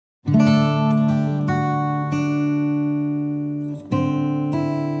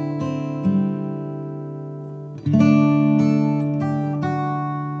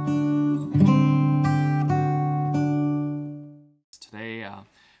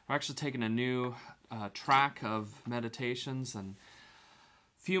We're actually taking a new track of meditations, and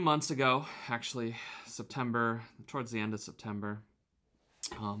a few months ago, actually September, towards the end of September,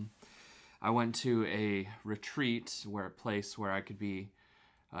 I went to a retreat, a place where I could be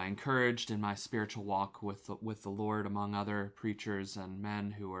encouraged in my spiritual walk with the Lord, among other preachers and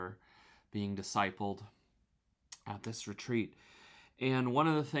men who were being discipled at this retreat. And one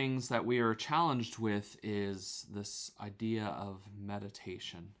of the things that we are challenged with is this idea of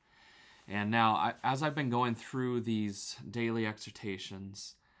meditation. And now, as I've been going through these daily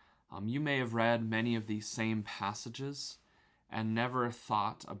exhortations, you may have read many of these same passages and never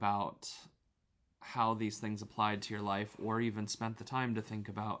thought about how these things applied to your life, or even spent the time to think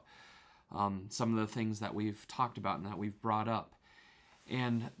about some of the things that we've talked about and that we've brought up.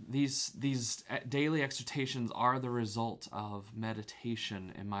 And these daily exhortations are the result of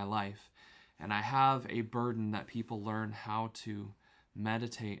meditation in my life. And I have a burden that people learn how to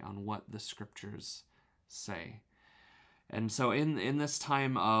meditate on what the scriptures say. And so in this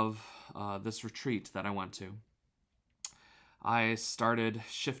time of this retreat that I went to, I started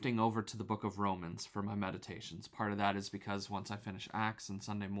shifting over to the book of Romans for my meditations. Part of that is because once I finish Acts and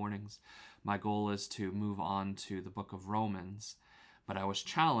Sunday mornings, my goal is to move on to the book of Romans. But I was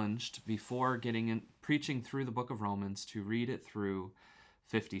challenged before preaching through the book of Romans to read it through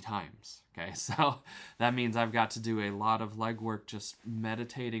 50 times. Okay, so that means I've got to do a lot of legwork, just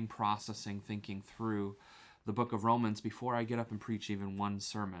meditating, processing, thinking through the book of Romans before I get up and preach even one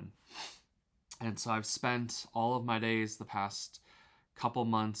sermon. And so I've spent all of my days the past couple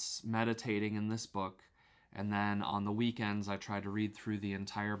months meditating in this book, and then on the weekends I try to read through the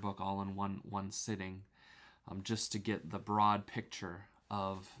entire book all in one sitting. Just to get the broad picture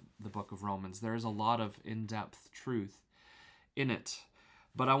of the book of Romans. There's a lot of in-depth truth in it.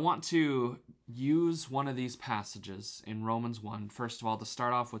 But I want to use one of these passages in Romans 1, first of all, to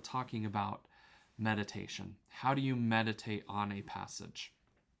start off with talking about meditation. How do you meditate on a passage?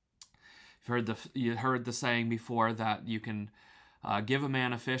 You heard the saying before that you can give a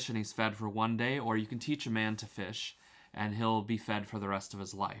man a fish and he's fed for one day, or you can teach a man to fish and he'll be fed for the rest of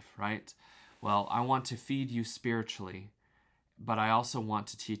his life, right? Well, I want to feed you spiritually, but I also want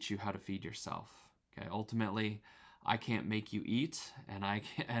to teach you how to feed yourself. Okay, ultimately, I can't make you eat,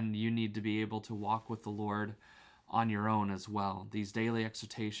 and you need to be able to walk with the Lord on your own as well. These daily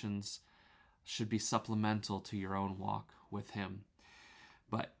exhortations should be supplemental to your own walk with Him.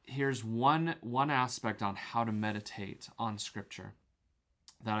 But here's one aspect on how to meditate on Scripture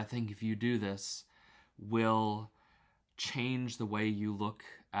that I think if you do this will change the way you look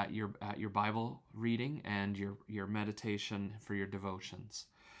at your Bible reading and your meditation for your devotions.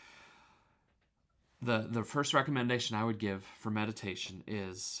 The first recommendation I would give for meditation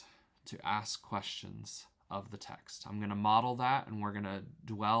is to ask questions of the text. I'm going to model that, and we're going to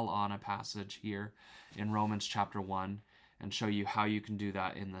dwell on a passage here in Romans chapter 1 and show you how you can do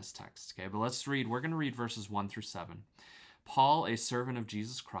that in this text. Okay, but we're going to read verses 1 through 7. Paul, a servant of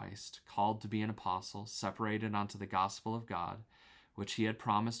Jesus Christ, called to be an apostle, separated unto the gospel of God, which he had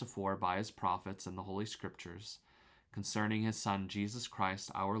promised afore by his prophets in the Holy Scriptures, concerning his Son Jesus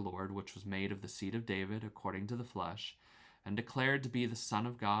Christ our Lord, which was made of the seed of David according to the flesh, and declared to be the Son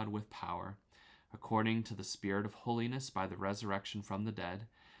of God with power, according to the Spirit of holiness by the resurrection from the dead,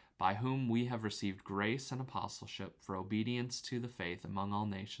 by whom we have received grace and apostleship for obedience to the faith among all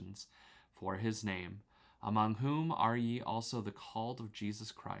nations, for his name, among whom are ye also the called of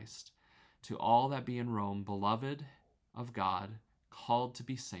Jesus Christ, to all that be in Rome, beloved of God, called to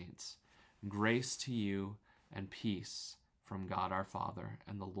be saints, grace to you and peace from God our Father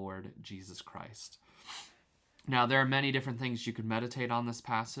and the Lord Jesus Christ. Now, there are many different things you could meditate on this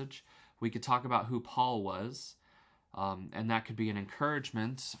passage. We could talk about who Paul was, and that could be an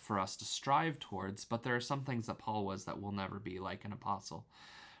encouragement for us to strive towards, but there are some things that Paul was that will never be, like an apostle,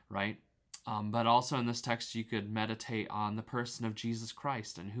 right? But also in this text, you could meditate on the person of Jesus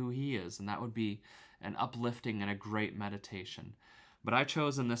Christ and who he is, and that would be an uplifting and a great meditation. But I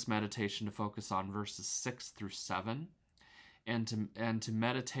chose in this meditation to focus on verses 6 through 7 and to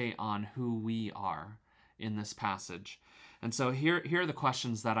meditate on who we are in this passage. And so here are the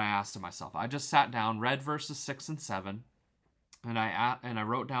questions that I asked of myself. I just sat down, read verses 6 and 7, and I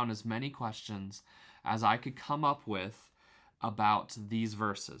wrote down as many questions as I could come up with about these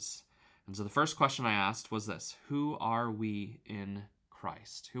verses. And so the first question I asked was this: who are we in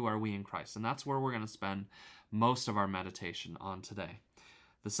Christ? Who are we in Christ? And that's where we're going to spend most of our meditation on today.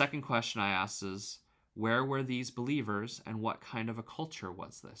 The second question I asked is, where were these believers and what kind of a culture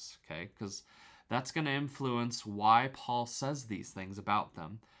was this? Okay, because that's going to influence why Paul says these things about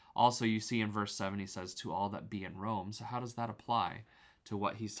them. Also, you see in verse 7, he says, to all that be in Rome. So how does that apply to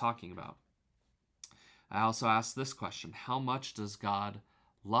what he's talking about. I also asked this question: how much does God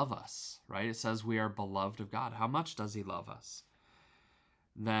love us? Right? It says we are beloved of God. How much does he love us?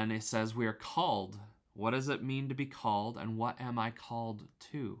 Then it says we are called. What does it mean to be called, and what am I called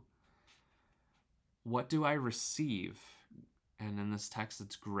to? What do I receive? And in this text,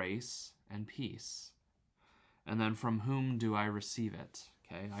 it's grace and peace. And then from whom do I receive it?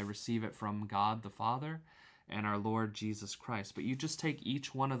 Okay, I receive it from God the Father and our Lord Jesus Christ. But you just take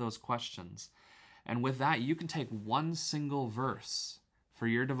each one of those questions, and with that, you can take one single verse for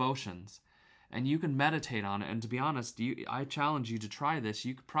your devotions, and you can meditate on it. And to be honest, I challenge you to try this.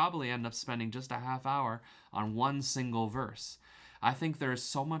 You could probably end up spending just a half hour on one single verse. I think there is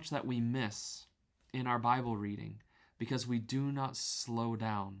so much that we miss in our Bible reading because we do not slow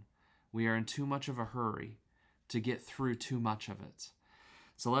down. We are in too much of a hurry to get through too much of it.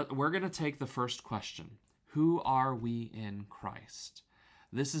 So we're going to take the first question. Who are we in Christ?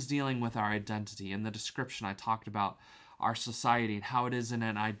 This is dealing with our identity. In the description, I talked about our society and how it is in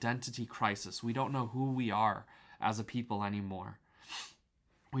an identity crisis. We don't know who we are as a people anymore.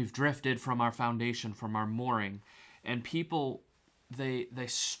 We've drifted from our foundation, from our mooring, and people, they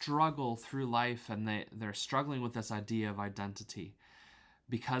struggle through life, and they're struggling with this idea of identity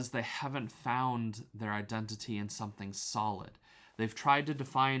because they haven't found their identity in something solid. They've tried to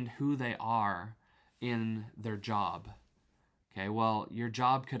define who they are in their job. Okay, well, your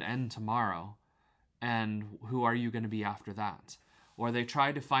job could end tomorrow, and who are you going to be after that? Or they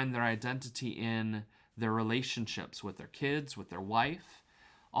try to find their identity in their relationships with their kids, with their wife.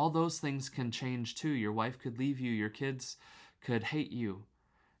 All those things can change too. Your wife could leave you, your kids could hate you.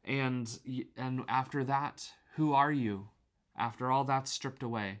 And after that, who are you? After all that's stripped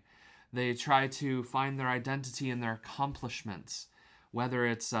away, they try to find their identity in their accomplishments, whether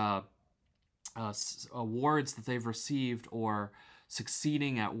it's awards that they've received, or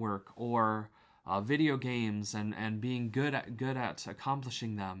succeeding at work, or video games, and being good at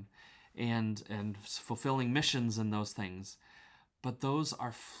accomplishing them, and fulfilling missions in those things. But those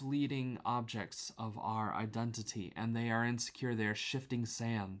are fleeting objects of our identity, and they are insecure. They are shifting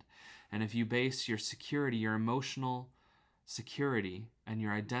sand. And if you base your security, your emotional security, and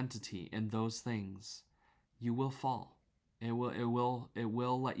your identity in those things, you will fall. It will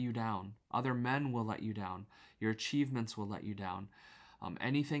let you down. Other men will let you down. Your achievements will let you down.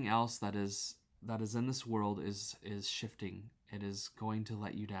 Anything else that is in this world is shifting. It is going to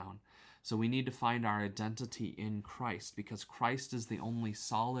let you down. So we need to find our identity in Christ, because Christ is the only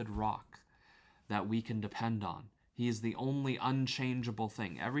solid rock that we can depend on. He is the only unchangeable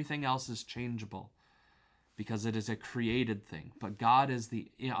thing. Everything else is changeable because it is a created thing. But God is the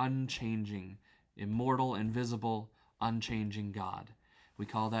unchanging, immortal, invisible, unchanging God. We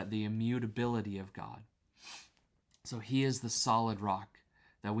call that the immutability of God. So he is the solid rock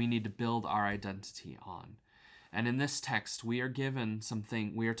that we need to build our identity on. And in this text, we are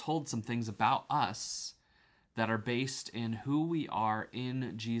told some things about us that are based in who we are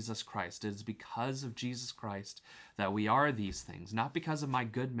in Jesus Christ. It is because of Jesus Christ that we are these things, not because of my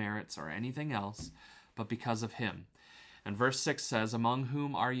good merits or anything else, but because of him. And verse 6 says, "Among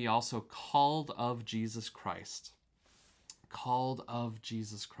whom are ye also called of Jesus Christ?" Called of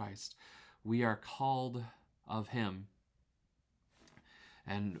Jesus Christ. We are called of him.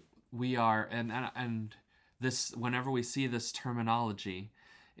 And we are, and this, whenever we see this terminology,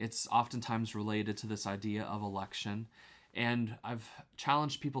 it's oftentimes related to this idea of election. And I've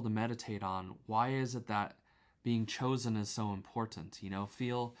challenged people to meditate on, why is it that being chosen is so important?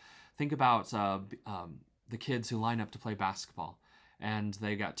 Think about the kids who line up to play basketball, and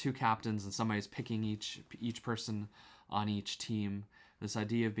they got two captains, and somebody's picking each person on each team. This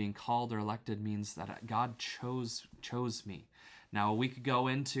idea of being called or elected means that God chose me. Now, we could go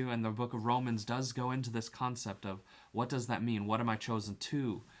into, and the book of Romans does go into this concept of, what does that mean? What am I chosen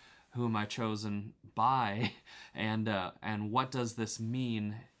to? Who am I chosen by? And what does this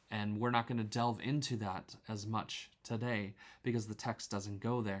mean? And we're not going to delve into that as much today because the text doesn't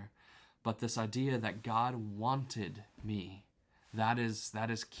go there. But this idea that God wanted me, that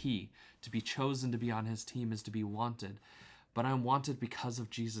is key. To be chosen to be on his team is to be wanted. But I'm wanted because of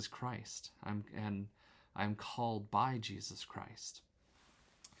Jesus Christ. I'm called by Jesus Christ.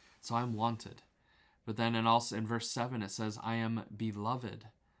 So I'm wanted. But then also in verse 7 it says, I am beloved.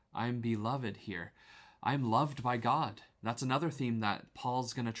 I am beloved here. I'm loved by God. That's another theme that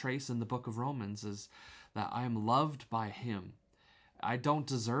Paul's going to trace in the book of Romans, is that I am loved by him. I don't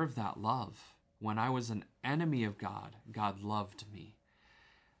deserve that love. When I was an enemy of God, God loved me.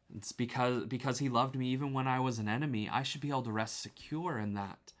 It's because he loved me even when I was an enemy, I should be able to rest secure in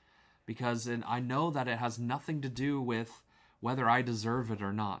that. Because I know that it has nothing to do with whether I deserve it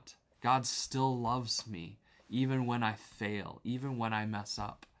or not. God still loves me, even when I fail, even when I mess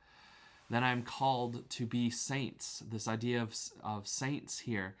up. Then I'm called to be saints. This idea of saints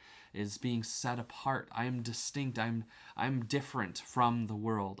here is being set apart. I am distinct. I'm different from the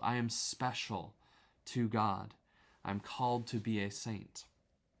world. I am special to God. I'm called to be a saint.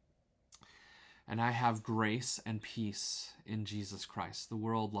 And I have grace and peace in Jesus Christ. The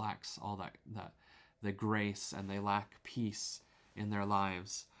world lacks all that the grace, and they lack peace in their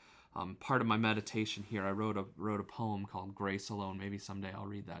lives. Part of my meditation here, I wrote a poem called Grace Alone. Maybe someday I'll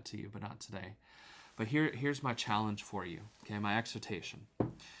read that to you, but not today. But here's my challenge for you, okay, my exhortation.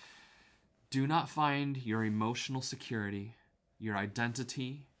 Do not find your emotional security, your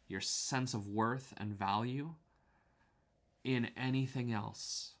identity, your sense of worth and value in anything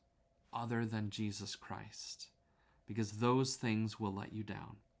else other than Jesus Christ, because those things will let you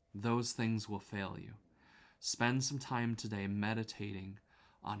down. Those things will fail you. Spend some time today meditating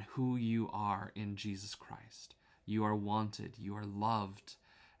on who you are in Jesus Christ. You are wanted, you are loved,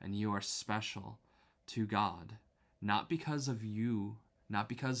 and you are special to God, not because of you, not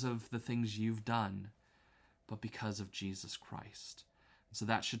because of the things you've done, but because of Jesus Christ. And so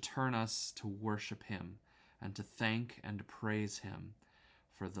that should turn us to worship him and to thank and to praise him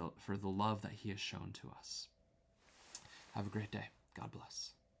for the love that he has shown to us. Have a great day. God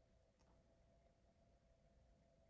bless.